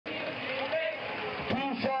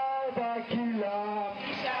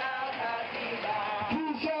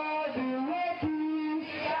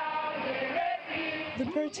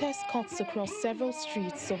protest cuts across several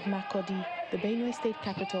streets of Makurdi, the Benue state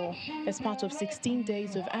capital, as part of 16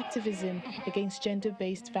 days of activism against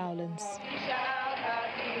gender-based violence.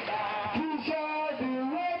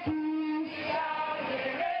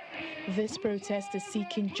 This protest is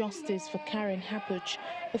seeking justice for Karen Happuch,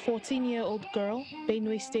 a 14-year-old girl,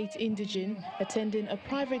 Benue state indigene, attending a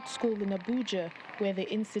private school in Abuja, where the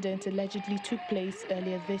incident allegedly took place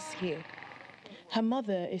earlier this year. Her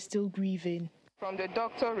mother is still grieving. From the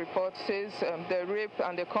doctor report says the rape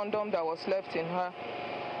and the condom that was left in her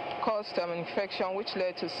caused an infection which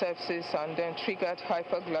led to sepsis and then triggered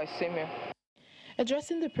hyperglycemia.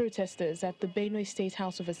 Addressing the protesters at the Benue State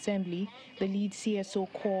House of Assembly, the lead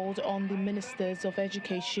CSO called on the Ministers of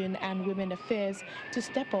Education and Women Affairs to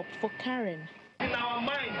step up for Karen. In our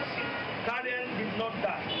minds, Karen did not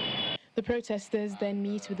die. The protesters then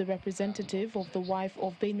meet with the representative of the wife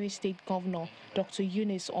of Benue State Governor, Dr.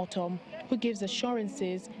 Eunice Autumn, who gives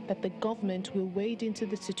assurances that the government will wade into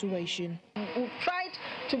the situation. We've tried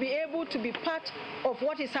to be able to be part of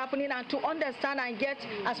what is happening and to understand and get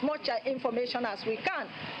as much information as we can.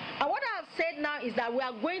 And what I have said now is that we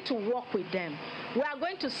are going to work with them. We are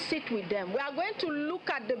going to sit with them. We are going to look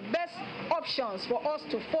at the best options for us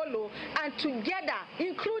to follow, and together,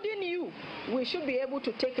 including you, we should be able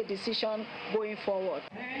to take a decision going forward.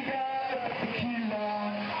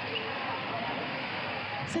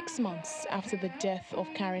 6 months after the death of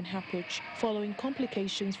Karen Happuch, following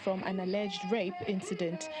complications from an alleged rape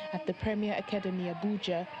incident at the Premier Academy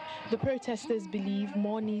Abuja, the protesters believe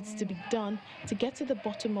more needs to be done to get to the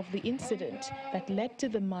bottom of the incident that led to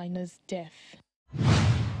the minor's death.